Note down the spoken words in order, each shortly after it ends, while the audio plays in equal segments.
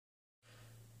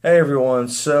Hey everyone,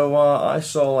 I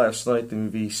saw last night the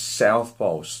movie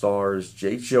Southpaw, which stars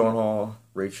Jake Gyllenhaal,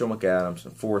 Rachel McAdams,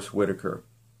 and Forest Whitaker.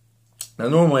 Now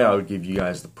normally I would give you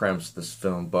guys the premise of this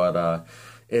film, but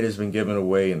it has been given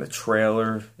away in the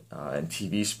trailer and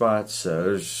TV spots, so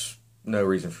there's no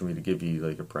reason for me to give you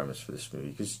like a premise for this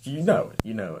movie, because you know it.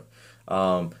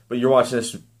 But you're watching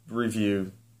this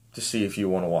review to see if you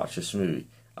want to watch this movie.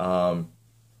 So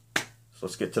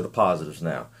let's get to the positives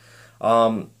now.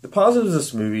 The positives of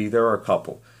this movie, there are a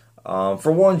couple.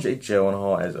 For one, Jake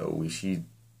Gyllenhaal, as always, he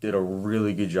did a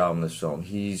really good job in this film.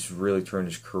 He's really turned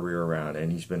his career around,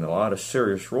 and he's been in a lot of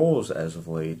serious roles as of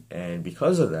late, and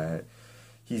because of that,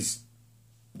 he's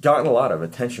gotten a lot of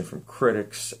attention from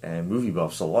critics and movie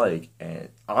buffs alike, and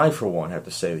I, for one, have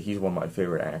to say that he's one of my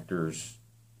favorite actors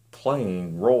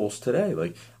playing roles today.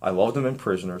 Like, I loved him in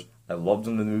Prisoners, I loved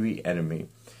him in the movie Enemy,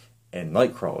 and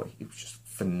Nightcrawler. He was just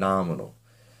phenomenal.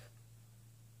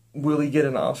 Will he get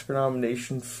an Oscar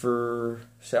nomination for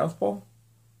Southpaw?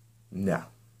 No.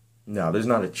 No, there's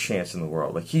not a chance in the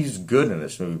world. Like, he's good in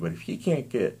this movie, but if he can't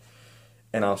get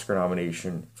an Oscar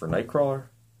nomination for Nightcrawler,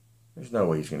 there's no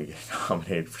way he's going to get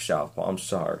nominated for Southpaw. I'm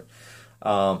sorry.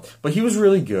 But he was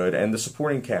really good, and the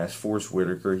supporting cast, Forest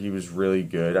Whitaker, he was really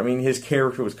good. I mean, his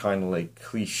character was kind of like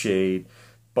cliched,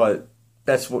 but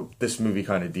that's what this movie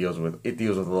kind of deals with. It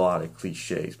deals with a lot of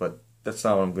cliches, but that's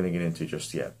not what I'm going to get into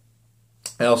just yet.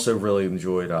 I also really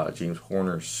enjoyed James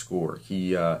Horner's score.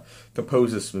 He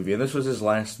composed this movie, and this was his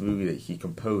last movie that he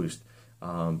composed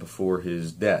before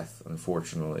his death,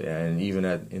 unfortunately. And even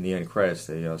in the end credits,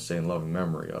 they say in loving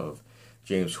memory of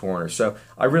James Horner. So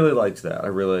I really liked that. I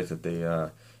really liked that they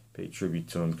paid tribute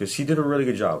to him, because he did a really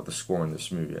good job with the score in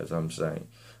this movie, as I'm saying.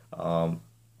 I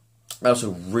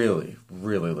also really,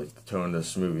 really liked the tone of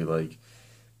this movie. Like,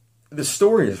 the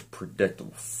story is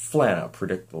predictable, flat out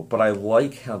predictable, but I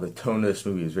like how the tone of this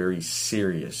movie is very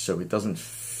serious, so it doesn't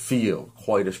feel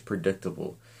quite as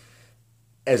predictable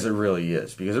as it really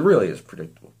is, because it really is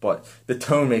predictable, but the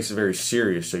tone makes it very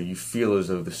serious, so you feel as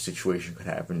though the situation could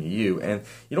happen to you, and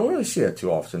you don't really see that too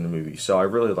often in the movie, so I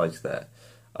really liked that.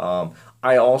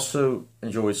 I also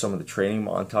enjoyed some of the training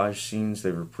montage scenes.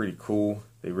 They were pretty cool.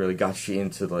 They really got you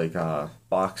into, like,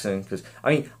 boxing. Because,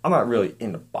 I mean, I'm not really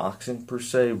into boxing, per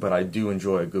se, but I do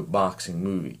enjoy a good boxing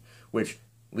movie, which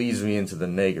leads me into the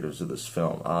negatives of this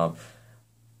film. I'll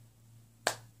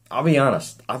be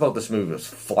honest, I thought this movie was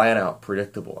flat-out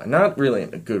predictable, and not really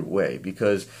in a good way,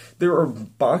 because there are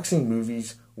boxing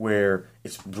movies where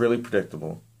it's really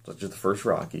predictable, such as the first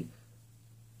Rocky,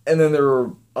 and then there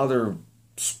are other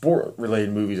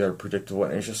sport-related movies that are predictable,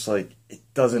 and it's just like, it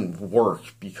doesn't work,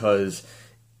 because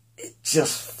it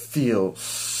just feels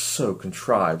so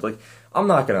contrived. Like, I'm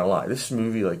not gonna lie, this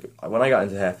movie, like, when I got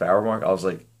into the half-hour mark, I was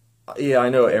like, yeah, I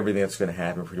know everything that's gonna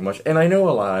happen pretty much, and I know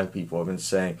a lot of people have been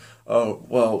saying, oh,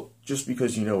 well, just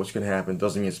because you know what's gonna happen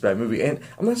doesn't mean it's a bad movie, and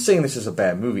I'm not saying this is a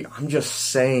bad movie, I'm just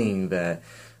saying that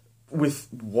with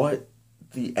what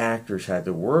the actors had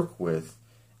to work with,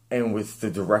 and with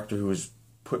the director who was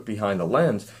put behind the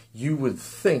lens, you would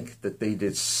think that they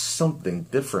did something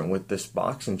different with this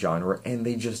boxing genre, and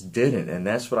they just didn't, and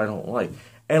that's what I don't like.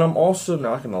 And I'm also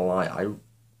not going to lie, I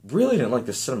really didn't like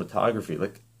the cinematography.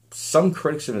 Like, some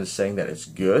critics have been saying that it's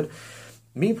good.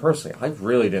 Me personally, I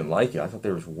really didn't like it. I thought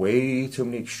there was way too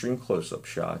many extreme close-up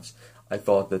shots. I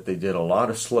thought that they did a lot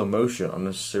of slow motion,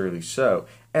 unnecessarily so,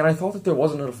 and I thought that there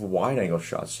wasn't enough wide-angle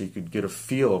shots so you could get a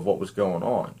feel of what was going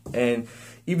on. And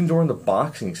even during the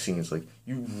boxing scenes, like,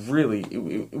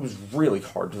 it was really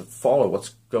hard to follow what's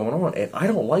going on, and I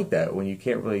don't like that when you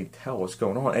can't really tell what's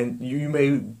going on. And you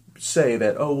may say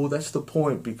that, oh, well, that's the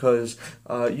point, because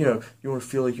you want to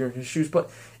feel like you're in his shoes, but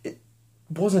it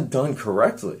wasn't done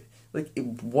correctly. Like,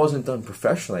 it wasn't done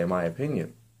professionally, in my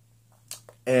opinion.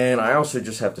 And I also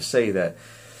just have to say that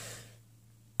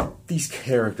these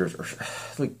characters are,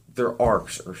 like, their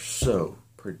arcs are so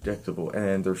predictable,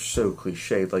 and they're so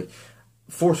cliched. Like,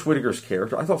 Forest Whitaker's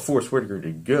character, I thought Forest Whitaker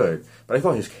did good, but I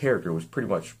thought his character was pretty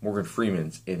much Morgan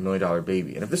Freeman's in $1 Million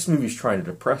Baby. And if this movie's trying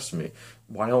to depress me,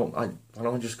 why don't I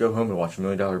just go home and watch $1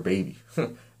 Million Baby?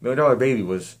 $1 Million Baby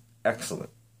was excellent.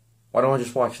 Why don't I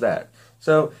just watch that?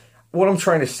 So, what I'm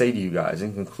trying to say to you guys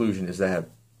in conclusion is that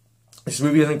this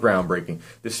movie isn't groundbreaking.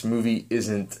 This movie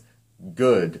isn't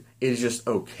good. It is just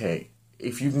okay.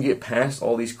 If you can get past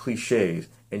all these cliches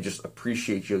and just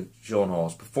appreciate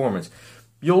Gyllenhaal's performance,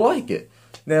 you'll like it.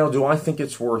 Now, do I think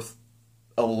it's worth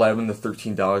 $11 to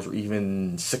 $13 or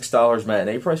even $6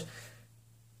 matinee price?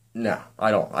 No,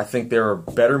 I don't. I think there are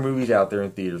better movies out there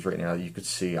in theaters right now that you could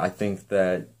see. I think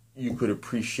that you could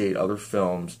appreciate other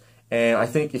films. And I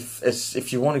think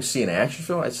if you want to see an action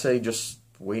film, I'd say just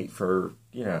wait for,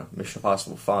 Mission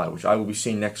Impossible 5, which I will be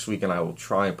seeing next week, and I will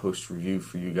try and post a review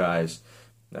for you guys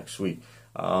next week.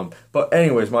 But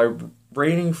anyways, my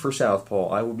rating for Southpaw,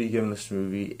 I will be giving this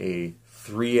movie a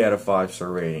 3 out of 5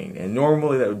 star rating. And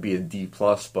normally that would be a D+,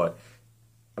 but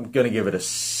I'm going to give it a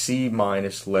C-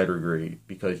 letter grade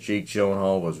because Jake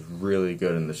Gyllenhaal was really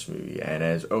good in this movie, and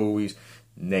as always,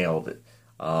 nailed it.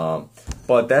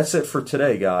 But that's it for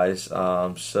today, guys.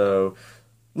 So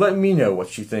let me know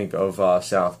what you think of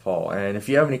Southpaw, and if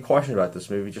you have any questions about this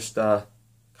movie, just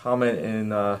comment in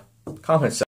comment section.